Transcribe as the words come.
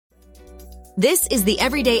This is the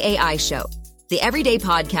Everyday AI Show, the everyday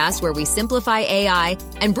podcast where we simplify AI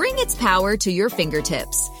and bring its power to your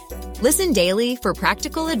fingertips. Listen daily for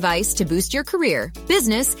practical advice to boost your career,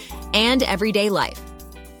 business, and everyday life.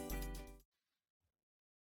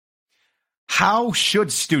 How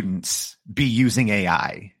should students be using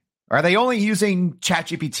AI? Are they only using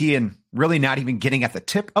ChatGPT and really not even getting at the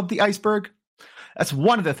tip of the iceberg? That's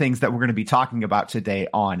one of the things that we're going to be talking about today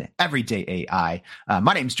on Everyday AI.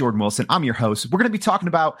 My name is Jordan Wilson. I'm your host. We're going to be talking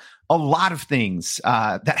about a lot of things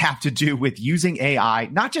that have to do with using AI,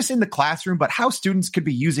 not just in the classroom, but how students could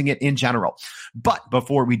be using it in general. But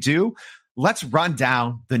before we do, let's run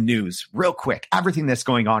down the news real quick, everything that's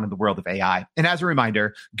going on in the world of AI. And as a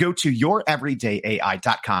reminder, go to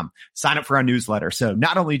youreverydayai.com, sign up for our newsletter. So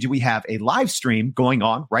not only do we have a live stream going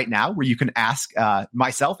on right now where you can ask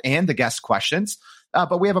myself and the guest questions,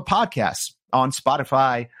 but we have a podcast on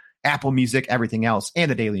Spotify, Apple Music, everything else,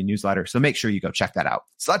 and a daily newsletter. So make sure you go check that out.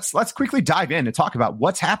 So let's quickly dive in and talk about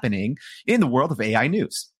what's happening in the world of AI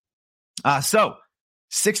news.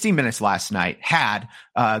 60 Minutes last night had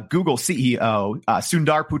Google CEO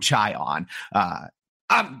Sundar Pichai on.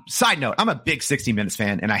 Side note, I'm a big 60 Minutes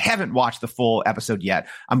fan, and I haven't watched the full episode yet.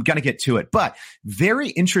 I'm going to get to it. But very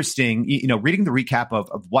interesting, reading the recap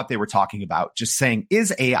of what they were talking about, just saying,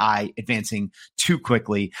 is AI advancing too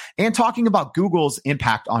quickly? And talking about Google's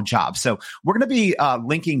impact on jobs. So we're going to be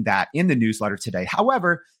linking that in the newsletter today.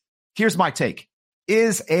 However, here's my take.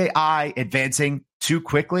 Is AI advancing too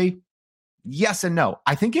quickly? Yes and no.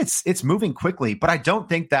 I think it's moving quickly, but I don't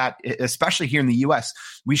think that, especially here in the US,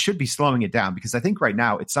 we should be slowing it down, because I think right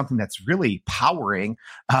now it's something that's really powering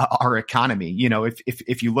our economy.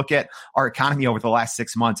 If you look at our economy over the last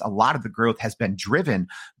 6 months, a lot of the growth has been driven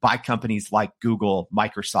by companies like Google,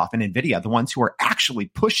 Microsoft, and NVIDIA, the ones who are actually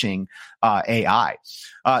pushing AI.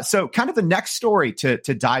 So kind of the next story to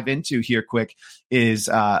dive into here quick is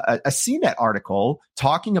a CNET article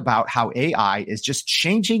talking about how AI is just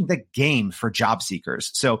changing the game for job seekers.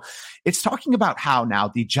 So it's talking about how now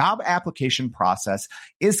the job application process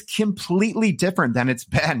is completely different than it's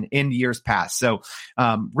been in years past. So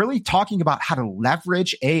really talking about how to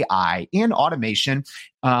leverage AI and automation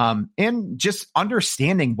and just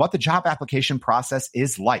understanding what the job application process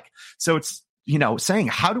is like. So it's, saying,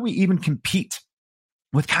 how do we even compete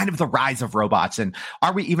with kind of the rise of robots, and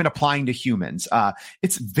are we even applying to humans?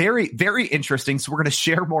 It's very, very interesting. So we're going to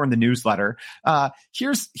share more in the newsletter.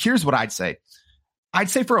 Here's what I'd say. I'd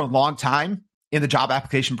say for a long time in the job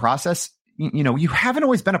application process, you haven't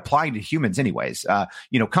always been applying to humans anyways.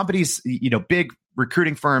 Companies, big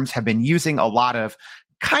recruiting firms have been using a lot of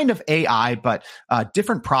kind of AI, but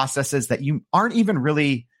different processes that you aren't even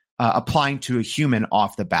really applying to a human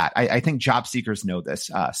off the bat. I think job seekers know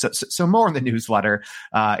this. So more in the newsletter.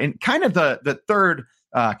 And kind of the third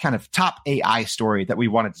kind of top AI story that we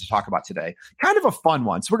wanted to talk about today. Kind of a fun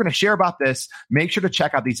one. So we're going to share about this. Make sure to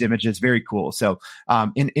check out these images. Very cool. So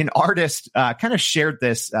an artist kind of shared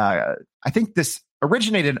this. I think this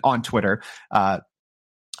originated on Twitter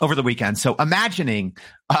over the weekend. So imagining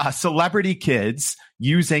celebrity kids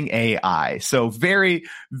using AI. So very,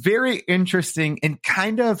 very interesting, and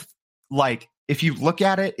kind of like, if you look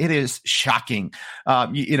at it, it is shocking.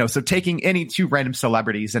 So taking any two random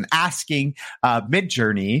celebrities and asking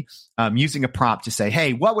Midjourney, using a prompt to say,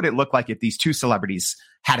 hey, what would it look like if these two celebrities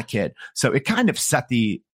had a kid? So it kind of set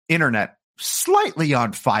the internet slightly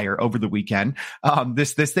on fire over the weekend.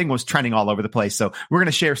 This thing was trending all over the place. So we're going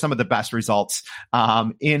to share some of the best results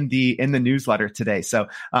in the newsletter today. So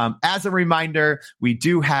as a reminder, we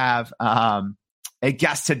do have a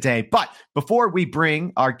guest today. But before we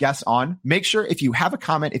bring our guests on, make sure if you have a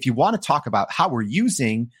comment, if you want to talk about how we're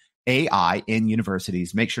using AI in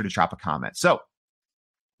universities, make sure to drop a comment. So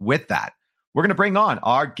with that, we're going to bring on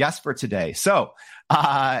our guest for today. So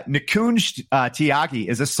Nikunj Tyagi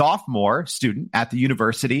is a sophomore student at the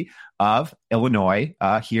University of Illinois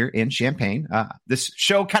here in Champaign. This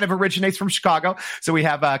show kind of originates from Chicago. So we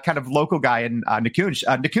have a kind of local guy in Nikunj.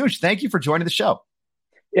 Nikunj, thank you for joining the show.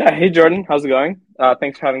 Yeah. Hey, Jordan. How's it going?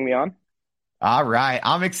 Thanks for having me on. All right.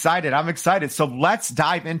 I'm excited. So let's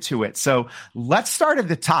dive into it. So let's start at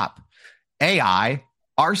the top. AI,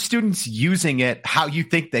 are students using it how you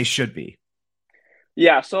think they should be?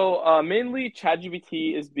 Yeah, so mainly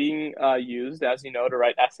ChatGPT is being used, as you know, to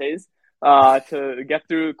write essays, to get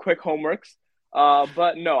through quick homeworks.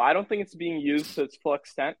 But no, I don't think it's being used to its full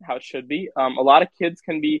extent, how it should be. A lot of kids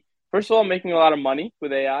can be, first of all, making a lot of money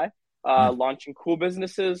with AI, launching cool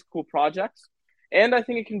businesses, cool projects. And I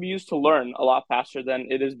think it can be used to learn a lot faster than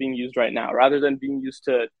it is being used right now. Rather than being used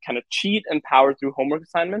to kind of cheat and power through homework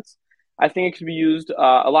assignments, I think it could be used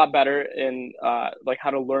a lot better in like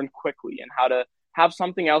how to learn quickly and how to have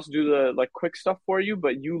something else do the like quick stuff for you,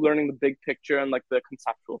 but you learning the big picture and like the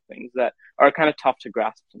conceptual things that are kind of tough to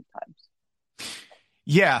grasp sometimes.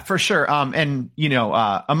 Yeah, for sure. And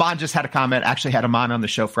Aman just had a comment, actually had Aman on the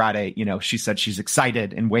show Friday. She said she's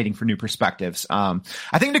excited and waiting for new perspectives. I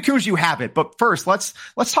think Nikunj, you have it, but first let's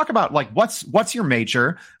talk about like, what's your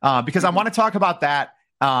major? Because I want to talk about that,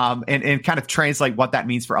 and kind of translate what that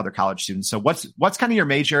means for other college students. So what's kind of your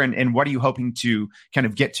major and what are you hoping to kind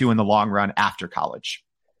of get to in the long run after college?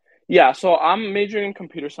 Yeah, so I'm majoring in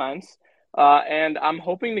computer science, and I'm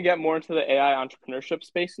hoping to get more into the AI entrepreneurship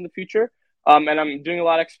space in the future. And I'm doing a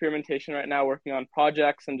lot of experimentation right now, working on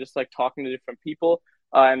projects and just like talking to different people,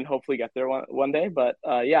 and hopefully get there one day. But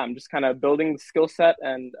yeah, I'm just kind of building the skill set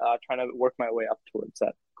and trying to work my way up towards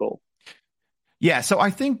that goal. Yeah, so I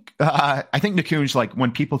think Nikunj, like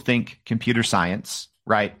when people think computer science,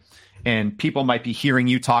 right? And people might be hearing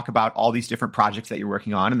you talk about all these different projects that you're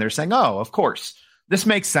working on, and they're saying, "Oh, of course, this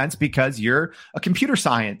makes sense because you're a computer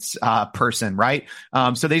science person, right?"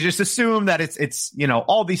 So they just assume that it's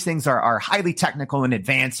all these things are highly technical and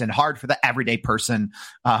advanced and hard for the everyday person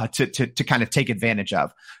to kind of take advantage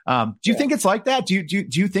of. Do you think it's like that? Do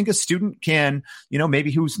you think a student can, maybe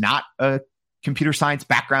who's not a computer science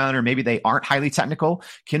background, or maybe they aren't highly technical,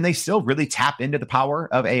 can they still really tap into the power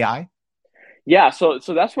of AI? Yeah, so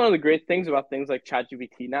that's one of the great things about things like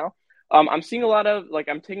ChatGPT now. I'm seeing a lot of like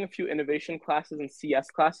I'm taking a few innovation classes and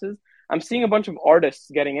CS classes. I'm seeing a bunch of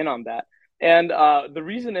artists getting in on that. And the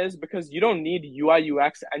reason is because you don't need UI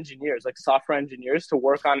UX engineers, like software engineers, to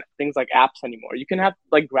work on things like apps anymore. You can have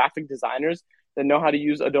like graphic designers that know how to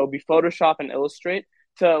use Adobe Photoshop and Illustrate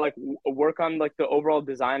to like work on like the overall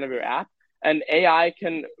design of your app. And AI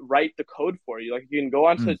can write the code for you. Like you can go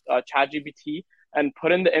onto ChatGPT and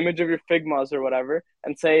put in the image of your Figmas or whatever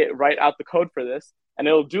and say, write out the code for this, and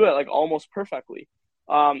it'll do it like almost perfectly.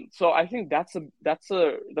 So I think that's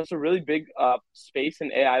a really big space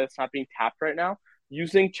in AI that's not being tapped right now.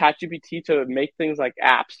 Using ChatGPT to make things like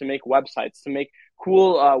apps, to make websites, to make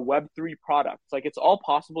cool Web3 products. Like it's all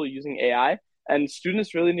possible using AI, and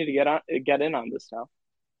students really need to get in on this now.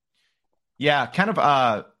 Yeah, kind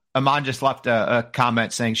of. Aman just left a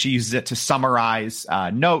comment saying she uses it to summarize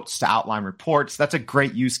notes, to outline reports. That's a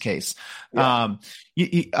great use case. Yeah.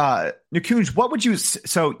 Nikunj, what would you?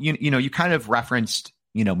 So you kind of referenced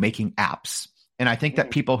making apps, and I think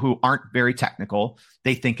that people who aren't very technical,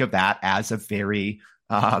 they think of that as a very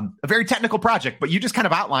technical project. But you just kind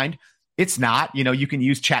of outlined it's not. You can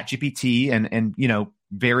use ChatGPT and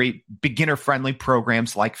very beginner friendly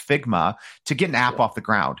programs like Figma to get an app off the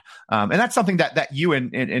ground. And that's something that you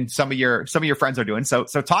and some of your friends are doing. So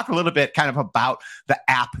talk a little bit kind of about the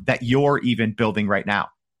app that you're even building right now.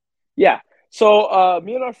 Yeah. So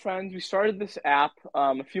me and our friends, we started this app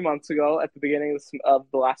a few months ago at the beginning of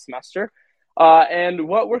the last semester. And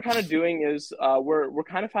what we're kind of doing is we're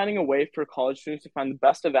kind of finding a way for college students to find the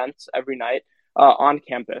best events every night on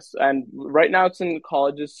campus. And right now it's in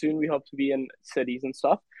colleges. Soon we hope to be in cities and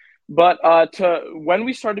stuff. But when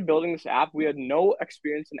we started building this app, we had no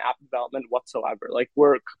experience in app development whatsoever. Like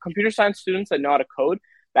we're computer science students that know how to code.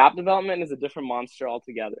 The app development is a different monster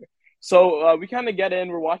altogether. So we kind of get in,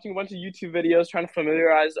 we're watching a bunch of YouTube videos, trying to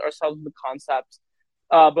familiarize ourselves with the concepts.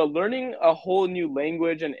 But learning a whole new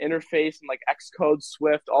language and interface and like Xcode,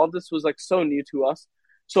 Swift, all of this was like so new to us.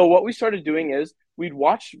 So what we started doing is we'd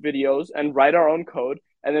watch videos and write our own code,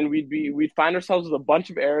 and then we'd find ourselves with a bunch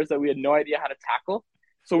of errors that we had no idea how to tackle.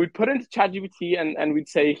 So we'd put into ChatGPT and we'd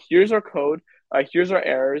say, here's our code, here's our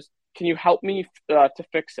errors. Can you help me to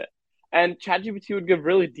fix it? And ChatGPT would give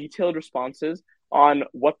really detailed responses on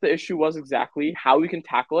what the issue was exactly, how we can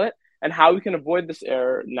tackle it, and how we can avoid this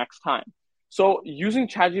error next time. So using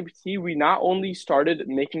ChatGPT, we not only started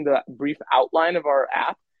making the brief outline of our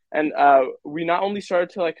app, and we not only started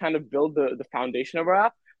to like kind of build the foundation of our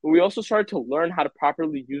app, but we also started to learn how to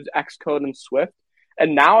properly use Xcode and Swift.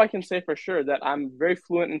 And now I can say for sure that I'm very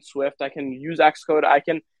fluent in Swift. I can use Xcode.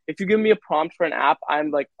 If you give me a prompt for an app,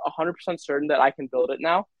 I'm like 100% certain that I can build it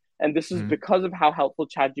now. And this is because of how helpful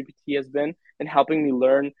ChatGPT has been in helping me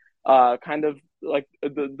learn kind of like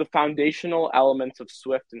the foundational elements of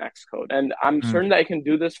Swift and Xcode. And I'm certain that I can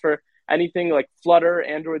do this for anything like Flutter,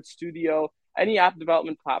 Android Studio, any app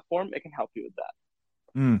development platform. It can help you with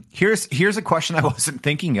that. Here's a question I wasn't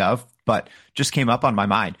thinking of, but just came up on my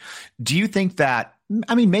mind. Do you think that,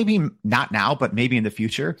 I mean, maybe not now, but maybe in the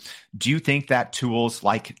future, do you think that tools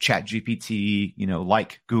like ChatGPT,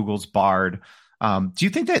 like Google's Bard, do you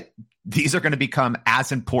think that these are going to become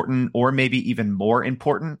as important or maybe even more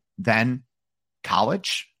important than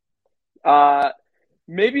college?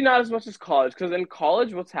 Maybe not as much as college, because in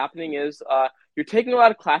college, what's happening is you're taking a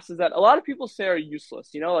lot of classes that a lot of people say are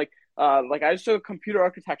useless. Like I just took a computer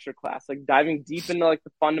architecture class, like diving deep into like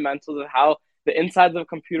the fundamentals of how the insides of a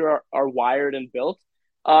computer are wired and built.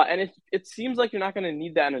 And it seems like you're not going to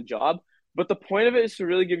need that in a job, but the point of it is to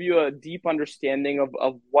really give you a deep understanding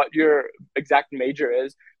of what your exact major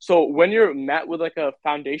is. So when you're met with like a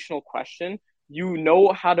foundational question, you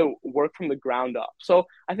know how to work from the ground up. So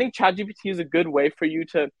I think ChatGPT is a good way for you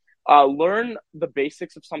to learn the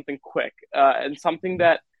basics of something quick, and something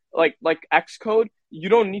that like Xcode, you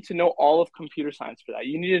don't need to know all of computer science for that.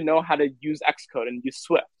 You need to know how to use Xcode and use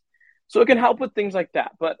Swift. So it can help with things like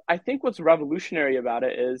that. But I think what's revolutionary about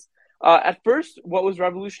it is, at first, what was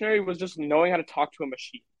revolutionary was just knowing how to talk to a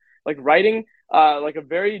machine, like writing like a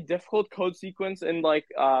very difficult code sequence in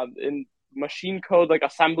machine code, like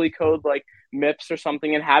assembly code, like MIPS or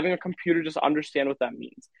something, and having a computer just understand what that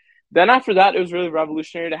means. Then after that, it was really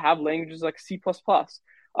revolutionary to have languages like C++,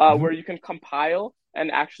 where you can compile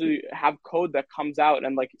and actually have code that comes out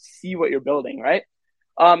and like see what you're building, right?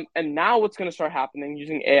 And now what's going to start happening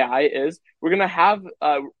using AI is we're going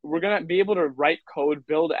to be able to write code,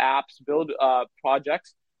 build apps, build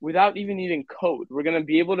projects without even needing code. We're going to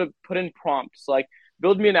be able to put in prompts like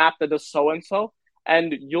build me an app that does so and so,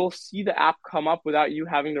 and you'll see the app come up without you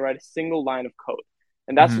having to write a single line of code.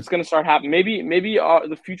 And that's what's going to start happening. Maybe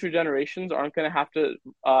the future generations aren't going to have to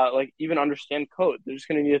like even understand code. They're just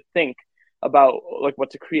going to need to think about like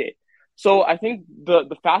what to create. So I think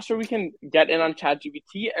the faster we can get in on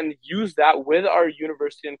ChatGPT and use that with our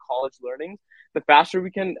university and college learning, the faster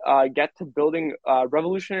we can get to building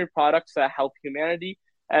revolutionary products that help humanity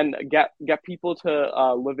and get people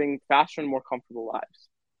to living faster and more comfortable lives.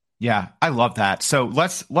 Yeah, I love that. So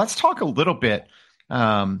let's talk a little bit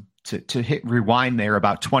to hit rewind there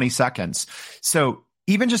about 20 seconds. So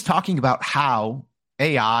even just talking about how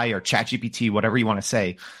AI or ChatGPT, whatever you want to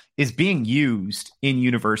say, is being used in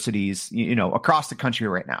universities, across the country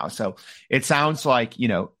right now. So it sounds like,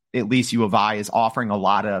 at least U of I is offering a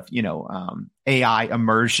lot of, AI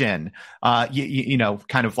immersion,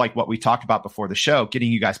 kind of like what we talked about before the show,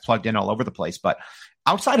 getting you guys plugged in all over the place. But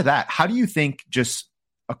outside of that, how do you think just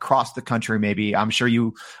across the country, maybe, I'm sure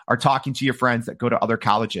you are talking to your friends that go to other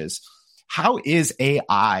colleges, how is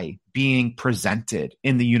AI being presented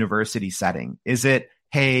in the university setting? Is it,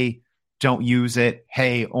 hey, don't use it,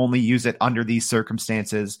 hey, only use it under these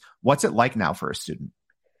circumstances? What's it like now for a student?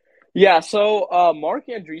 Yeah, so Mark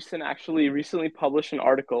Andreessen actually recently published an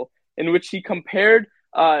article in which he compared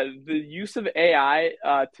the use of AI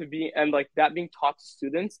and like that being taught to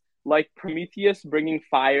students, like Prometheus bringing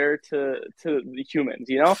fire to the humans.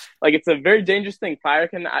 Like it's a very dangerous thing. Fire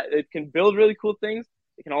can build really cool things.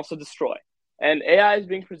 It can also destroy. And AI is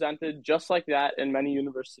being presented just like that in many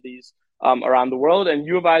universities around the world, and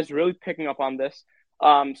U of I is really picking up on this.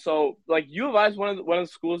 So like U of I is one of the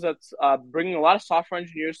schools that's bringing a lot of software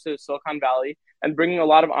engineers to Silicon Valley and bringing a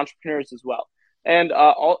lot of entrepreneurs as well. And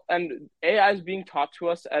AI is being taught to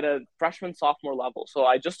us at a freshman sophomore level. So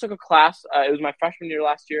I just took a class. It was my freshman year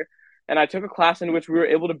last year, and I took a class in which we were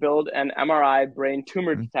able to build an MRI brain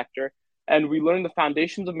tumor detector, and we learned the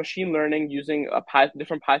foundations of machine learning using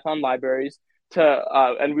different Python libraries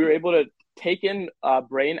and we were able to take in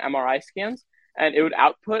brain MRI scans, and it would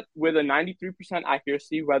output with a 93%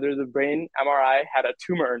 accuracy whether the brain MRI had a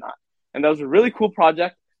tumor or not. And that was a really cool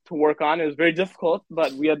project to work on. It was very difficult,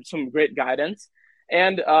 but we had some great guidance.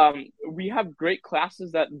 And we have great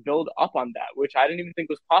classes that build up on that, which I didn't even think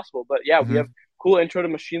was possible. But yeah, we have cool intro to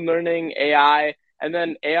machine learning, AI, and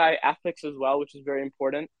then AI ethics as well, which is very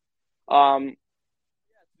important.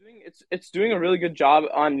 It's doing a really good job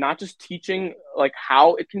on not just teaching like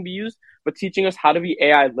how it can be used, but teaching us how to be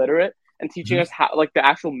AI literate and teaching us how like the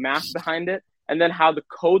actual math behind it, and then how the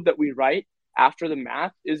code that we write after the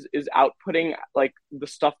math is outputting like the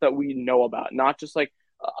stuff that we know about, not just like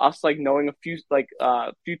us like knowing a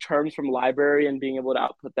few terms from library and being able to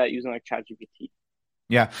output that using like ChatGPT.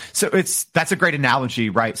 Yeah. So that's a great analogy,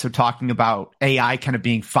 right? So talking about AI kind of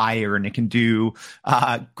being fire, and it can do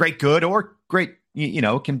great good or great,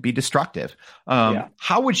 can be destructive.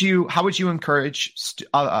 How would you encourage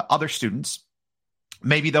other students,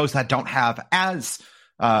 maybe those that don't have as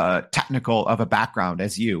technical of a background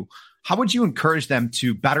as you, how would you encourage them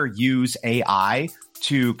to better use AI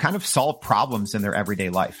to kind of solve problems in their everyday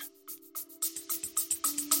life?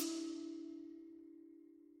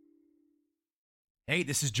 Hey,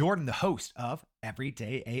 this is Jordan, the host of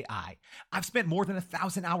Everyday AI. I've spent more than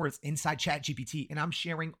 1,000 hours inside ChatGPT, and I'm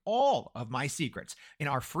sharing all of my secrets in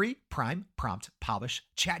our free Prime Prompt Polish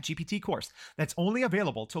ChatGPT course that's only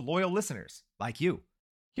available to loyal listeners like you.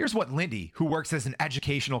 Here's what Lindy, who works as an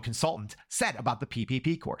educational consultant, said about the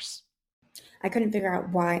PPP course. I couldn't figure out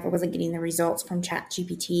why I wasn't getting the results from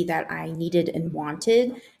ChatGPT that I needed and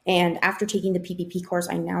wanted. And after taking the PPP course,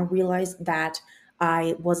 I now realize that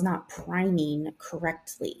I was not priming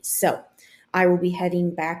correctly. So I will be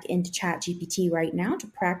heading back into ChatGPT right now to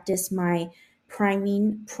practice my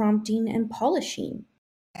priming, prompting, and polishing.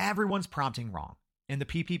 Everyone's prompting wrong, and the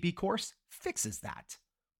PPP course fixes that.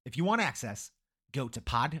 If you want access, go to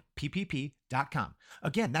podppp.com.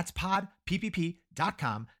 Again, that's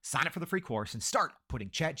podppp.com. Sign up for the free course and start putting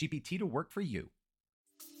ChatGPT to work for you.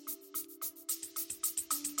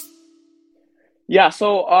 Yeah,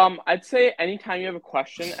 so I'd say anytime you have a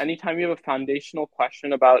question, anytime you have a foundational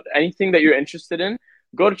question about anything that you're interested in,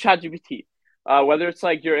 go to ChatGPT. Whether it's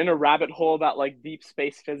like you're in a rabbit hole about like deep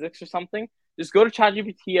space physics or something, just go to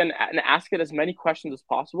ChatGPT and ask it as many questions as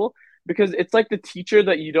possible, because it's like the teacher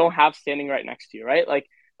that you don't have standing right next to you, right? Like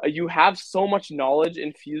you have so much knowledge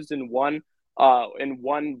infused in one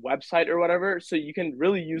website or whatever, so you can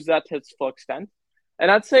really use that to its full extent.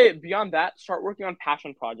 And I'd say beyond that, start working on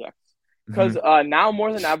passion projects. Because now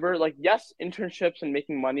more than ever, like, yes, internships and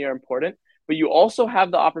making money are important, but you also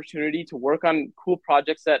have the opportunity to work on cool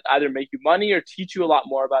projects that either make you money or teach you a lot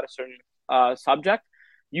more about a certain subject.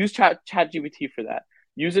 Use ChatGPT for that.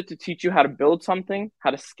 Use it to teach you how to build something,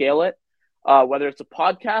 how to scale it, whether it's a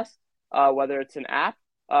podcast, whether it's an app.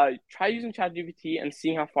 Try using ChatGPT and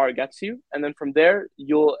seeing how far it gets you. And then from there,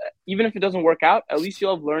 you'll, even if it doesn't work out, at least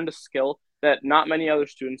you'll have learned a skill that not many other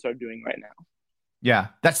students are doing right now. Yeah,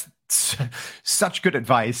 that's such good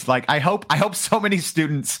advice. Like, I hope so many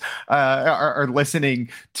students are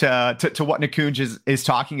listening to what Nikunj is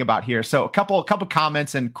talking about here. So a couple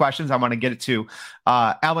comments and questions I want to get it to.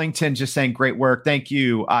 Ellington just saying, great work. Thank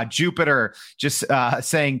you. Jupiter just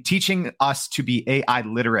saying, teaching us to be AI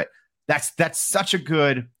literate. That's such a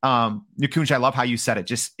good, Nikunj, I love how you said it.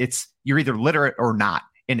 Just, you're either literate or not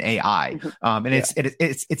in AI. And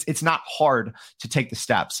it's not hard to take the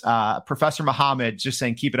steps. Professor Muhammad just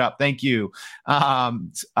saying, keep it up. Thank you. Iman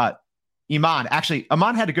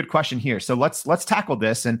had a good question here. So let's tackle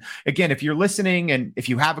this. And again, if you're listening and if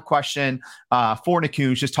you have a question for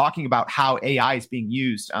Nikunj, just talking about how AI is being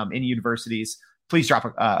used in universities, please drop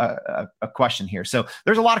a question here. So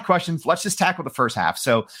there's a lot of questions. Let's just tackle the first half.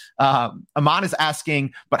 So Aman is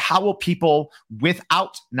asking, but how will people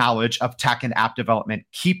without knowledge of tech and app development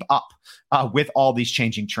keep up with all these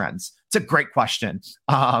changing trends? It's a great question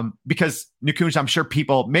because Nikunj, I'm sure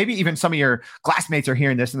people, maybe even some of your classmates are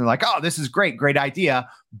hearing this and they're like, oh, this is great idea,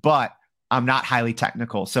 but I'm not highly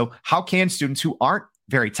technical. So how can students who aren't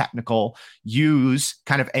very technical use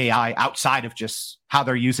kind of AI outside of just how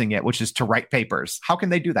they're using it, which is to write papers? How can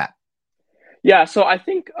they do that? Yeah, so I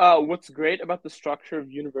think what's great about the structure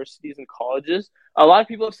of universities and colleges, a lot of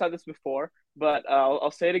people have said this before, but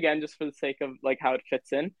I'll say it again just for the sake of like how it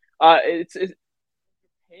fits in. It's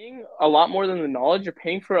paying a lot more than the knowledge. You're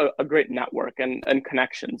paying for a great network and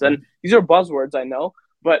connections. And these are buzzwords, I know,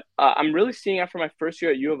 but I'm really seeing after my first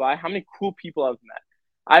year at U of I how many cool people I've met.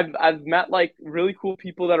 I've met like really cool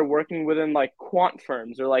people that are working within like quant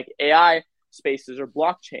firms or like AI spaces or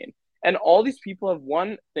blockchain. And all these people have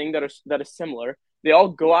one thing that is similar. They all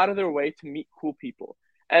go out of their way to meet cool people.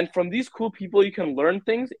 And from these cool people, you can learn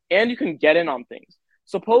things and you can get in on things.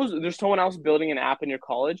 Suppose there's someone else building an app in your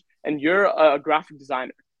college and you're a graphic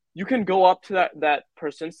designer. You can go up to that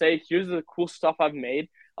person, say, here's the cool stuff I've made.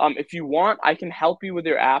 If you want, I can help you with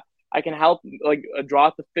your app. I can help like draw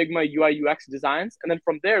out the Figma UI UX designs. And then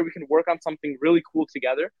from there, we can work on something really cool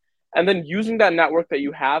together. And then using that network that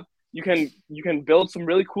you have, you can build some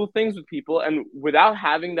really cool things with people. And without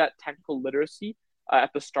having that technical literacy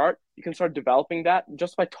at the start, you can start developing that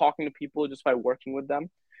just by talking to people, just by working with them.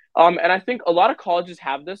 And I think a lot of colleges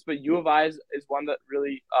have this, but U of I is one that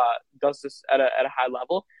really does this at a high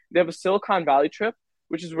level. They have a Silicon Valley trip,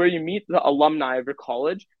 which is where you meet the alumni of your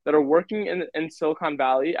college that are working in Silicon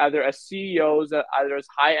Valley, either as CEOs, either as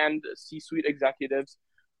high-end C-suite executives.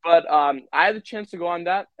 But I had the chance to go on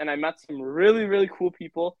that, and I met some really, really cool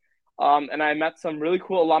people. And I met some really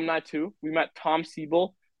cool alumni, too. We met Tom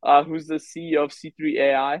Siebel, who's the CEO of C3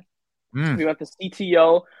 AI. We met the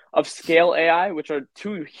CTO of Scale AI, which are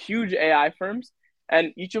two huge AI firms.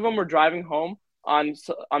 And each of them were driving home on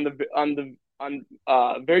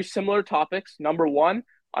very similar topics. Number one,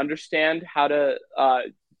 understand how to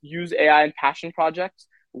use AI in passion projects,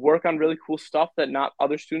 work on really cool stuff that not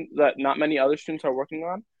many other students are working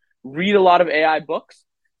on, read a lot of AI books,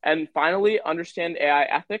 and finally understand AI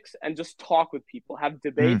ethics and just talk with people, have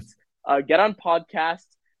debates, get on podcasts,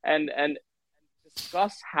 and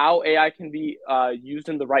discuss how AI can be used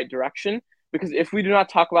in the right direction because if we do not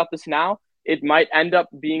talk about this now, it might end up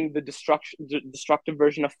being the destructive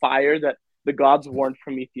version of fire that the gods warned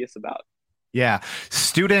Prometheus about. Yeah.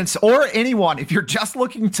 Students or anyone, if you're just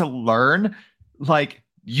looking to learn, like,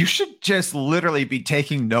 you should just literally be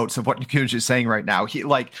taking notes of what Nikunj is saying right now. He,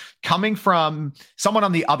 like, coming from someone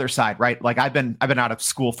on the other side, right? Like, I've been out of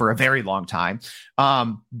school for a very long time.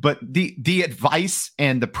 But the advice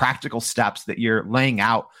and the practical steps that you're laying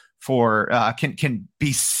out for can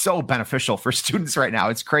be so beneficial for students right now.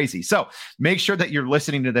 It's crazy. So make sure that you're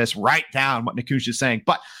listening to this, write down what Nikunj is saying.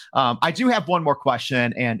 But I do have one more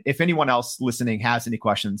question. And if anyone else listening has any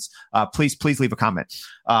questions, please leave a comment.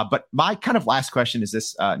 But my kind of last question is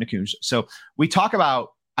this, Nikunj. So we talk about,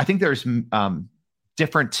 I think there's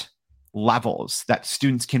different levels that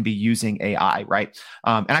students can be using AI, right?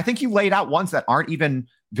 And I think you laid out ones that aren't even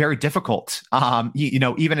very difficult.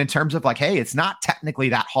 Even in terms of like, hey, it's not technically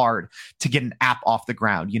that hard to get an app off the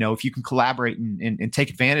ground. If you can collaborate and take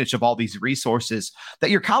advantage of all these resources that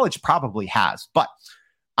your college probably has. But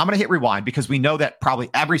I'm going to hit rewind because we know that probably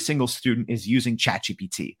every single student is using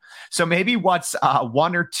ChatGPT. So maybe what's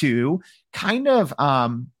one or two kind of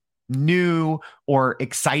new or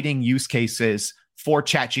exciting use cases for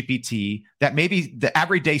ChatGPT that maybe the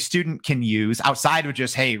everyday student can use outside of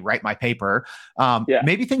just, hey, write my paper.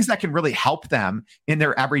 Maybe things that can really help them in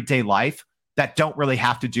their everyday life that don't really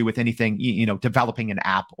have to do with anything, developing an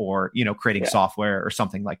app or, creating software or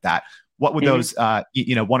something like that. What would those,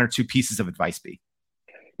 one or two pieces of advice be?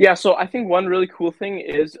 Yeah, so I think one really cool thing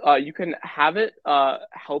is you can have it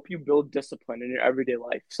help you build discipline in your everyday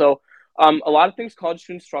life. So a lot of things college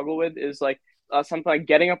students struggle with is like, something like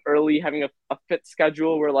getting up early, having a fit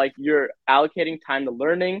schedule where like you're allocating time to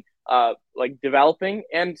learning, like developing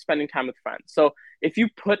and spending time with friends. So if you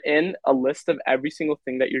put in a list of every single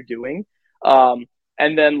thing that you're doing,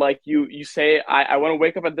 and then like you say, I want to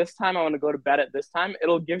wake up at this time, I want to go to bed at this time,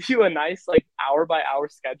 it'll give you a nice like hour by hour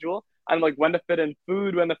schedule and like when to fit in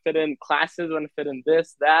food, when to fit in classes, when to fit in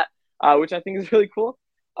this, that, which I think is really cool.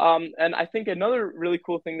 And I think another really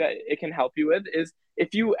cool thing that it can help you with is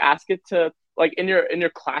if you ask it to, like in your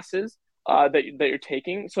classes that you're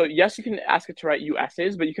taking. So yes, you can ask it to write you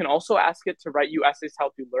essays, but you can also ask it to write you essays to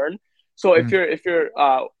help you learn. So if you're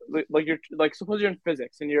suppose you're in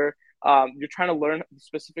physics and you're trying to learn the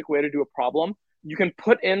specific way to do a problem, you can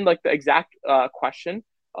put in like the exact question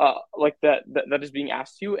like that is being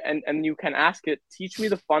asked you, and you can ask it, teach me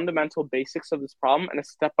the fundamental basics of this problem and a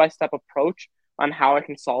step-by-step approach on how I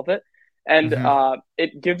can solve it. And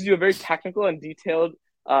it gives you a very technical and detailed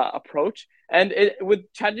approach. And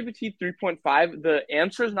with ChatGPT 3.5, the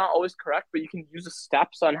answer is not always correct, but you can use the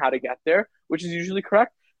steps on how to get there, which is usually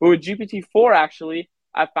correct. But with GPT-4, actually,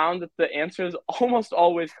 I found that the answer is almost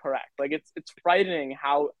always correct. Like it's frightening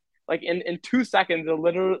how like in 2 seconds it'll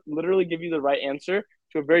literally give you the right answer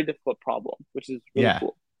to a very difficult problem, which is really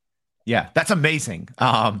cool. Yeah, that's amazing.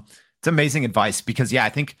 It's amazing advice because I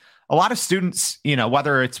think a lot of students,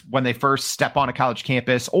 whether it's when they first step on a college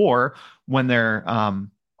campus or when their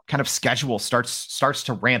kind of schedule starts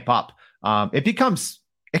to ramp up,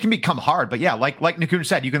 it can become hard. But like Nikunj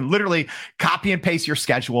said, you can literally copy and paste your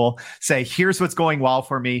schedule, say, here's what's going well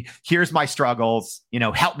for me, here's my struggles,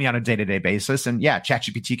 help me on a day-to-day basis. And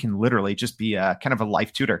ChatGPT can literally just be a kind of a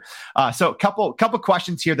life tutor. So a couple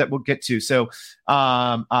questions here that we'll get to. So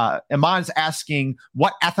Iman's asking,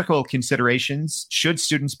 what ethical considerations should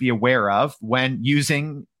students be aware of when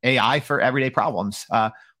using AI for everyday problems?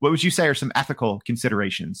 What would you say are some ethical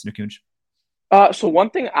considerations, Nikunj? So one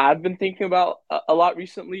thing I've been thinking about a lot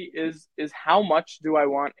recently is how much do I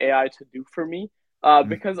want AI to do for me?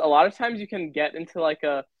 Because a lot of times you can get into like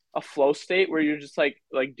a flow state where you're just like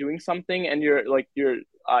doing something and you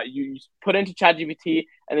put into ChatGPT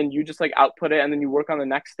and then you just like output it and then you work on the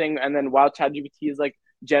next thing, and then while ChatGPT is like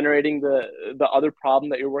generating the other problem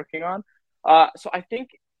that you're working on. So I think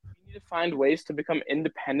you need to find ways to become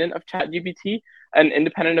independent of ChatGPT and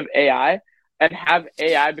independent of AI, and have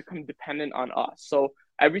AI become dependent on us. So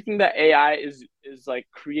everything that AI is like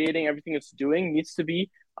creating, everything it's doing needs to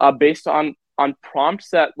be based on prompts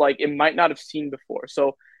that like it might not have seen before.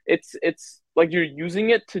 So it's like you're using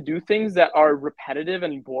it to do things that are repetitive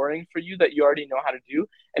and boring for you that you already know how to do,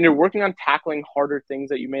 and you're working on tackling harder things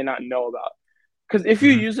that you may not know about. Because if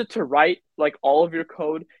you use it to write like all of your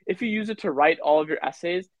code, if you use it to write all of your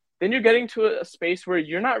essays, then you're getting to a space where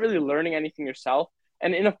you're not really learning anything yourself.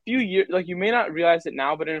 And in a few years, like you may not realize it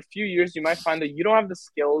now, but in a few years, you might find that you don't have the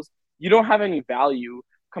skills, you don't have any value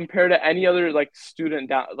compared to any other like student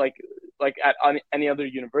down, like at any other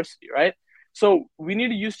university, right? So we need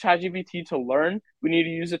to use ChatGPT to learn. We need to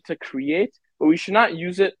use it to create, but we should not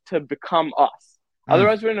use it to become us.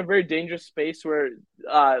 Otherwise, we're in a very dangerous space where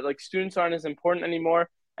like students aren't as important anymore,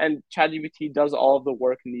 and ChatGPT does all of the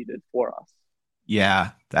work needed for us.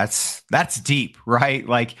 Yeah, that's deep, right?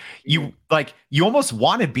 Like you almost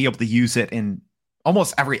want to be able to use it in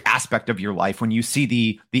almost every aspect of your life when you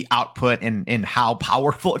see the output and how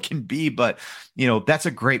powerful it can be. But, that's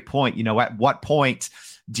a great point. At what point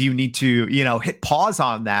do you need to, hit pause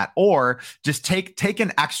on that, or just take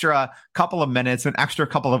an extra couple of minutes, an extra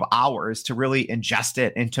couple of hours to really ingest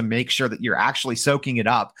it and to make sure that you're actually soaking it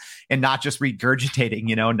up and not just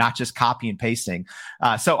regurgitating, not just copy and pasting.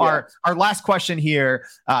 So our last question here.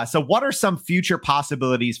 So what are some future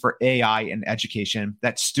possibilities for AI in education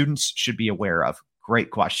that students should be aware of?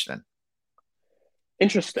 Great question.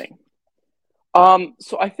 Interesting.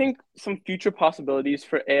 So I think some future possibilities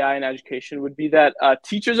for AI in education would be that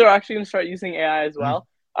teachers are actually going to start using AI as well,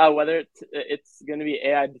 whether it's going to be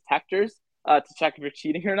AI detectors to check if you're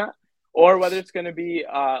cheating or not, or whether it's going to be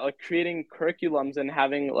like creating curriculums and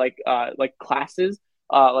having like classes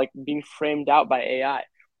like being framed out by AI,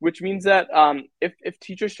 which means that if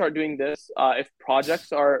teachers start doing this, if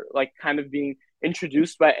projects are like kind of being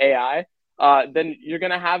introduced by AI, then you're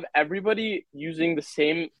going to have everybody using the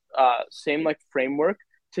same like framework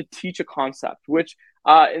to teach a concept, which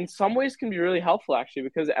in some ways can be really helpful actually,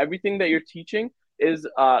 because everything that you're teaching is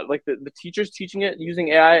like the teacher's teaching it using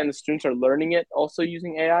AI and the students are learning it also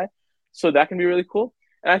using AI. So that can be really cool.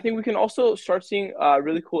 And I think we can also start seeing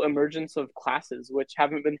really cool emergence of classes which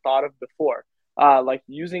haven't been thought of before. Like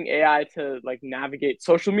using AI to like navigate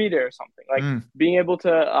social media or something, like being able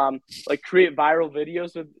to like create viral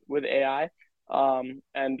videos with AI,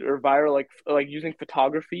 and or viral like using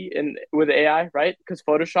photography with AI, right? Because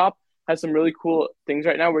Photoshop has some really cool things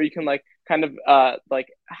right now where you can like kind of like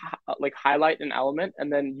highlight an element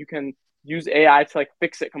and then you can use AI to like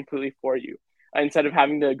fix it completely for you, instead of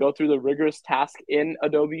having to go through the rigorous task in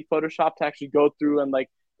Adobe Photoshop to actually go through and like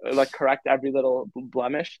correct every little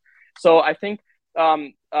blemish. So I think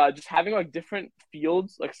just having like different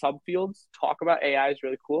fields, like subfields, talk about AI is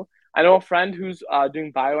really cool. I know a friend who's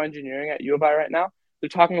doing bioengineering at U of I right now. They're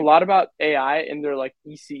talking a lot about AI in their like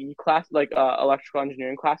ECE class, like electrical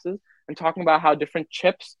engineering classes, and talking about how different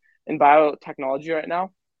chips in biotechnology right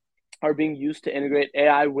now are being used to integrate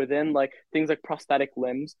AI within like things like prosthetic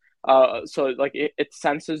limbs. So like it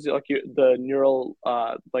senses like the neural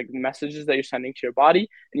like messages that you're sending to your body,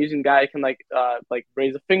 and using that it can like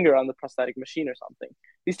raise a finger on the prosthetic machine or something.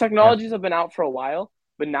 These technologies have been out for a while,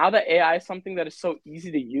 but now that AI is something that is so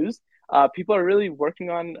easy to use, people are really working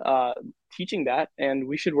on teaching that, and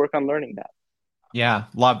we should work on learning that. Yeah,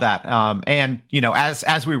 love that. And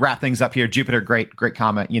as we wrap things up here, Jupiter, great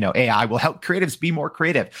comment. AI will help creatives be more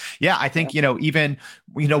creative. Yeah, I think even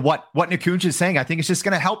what Nikunj is saying. I think it's just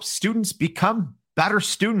going to help students become better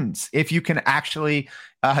students if you can actually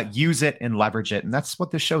use it and leverage it. And that's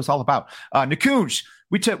what this show is all about. Nikunj,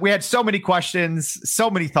 we had so many questions, so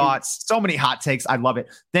many thoughts, so many hot takes. I love it.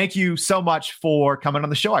 Thank you so much for coming on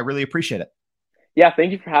the show. I really appreciate it. Yeah,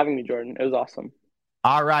 thank you for having me, Jordan. It was awesome.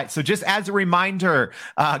 All right. So just as a reminder,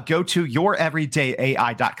 go to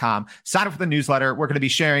youreverydayai.com, sign up for the newsletter. We're going to be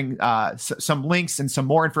sharing some links and some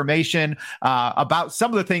more information about some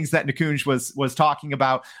of the things that Nikunj was talking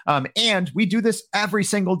about. And we do this every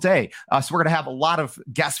single day. So we're going to have a lot of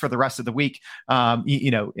guests for the rest of the week,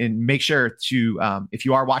 and make sure to, if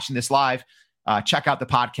you are watching this live, check out the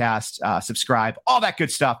podcast, subscribe, all that good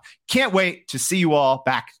stuff. Can't wait to see you all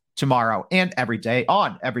back tomorrow and every day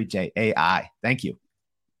on Everyday AI. Thank you.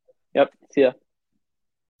 Yep. See ya.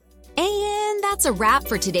 And that's a wrap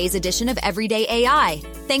for today's edition of Everyday AI.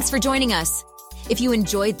 Thanks for joining us. If you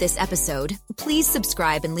enjoyed this episode, please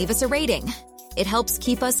subscribe and leave us a rating. It helps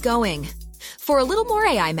keep us going. For a little more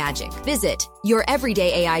AI magic, visit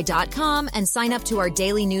youreverydayai.com and sign up to our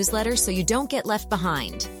daily newsletter so you don't get left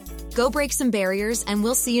behind. Go break some barriers, and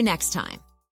we'll see you next time.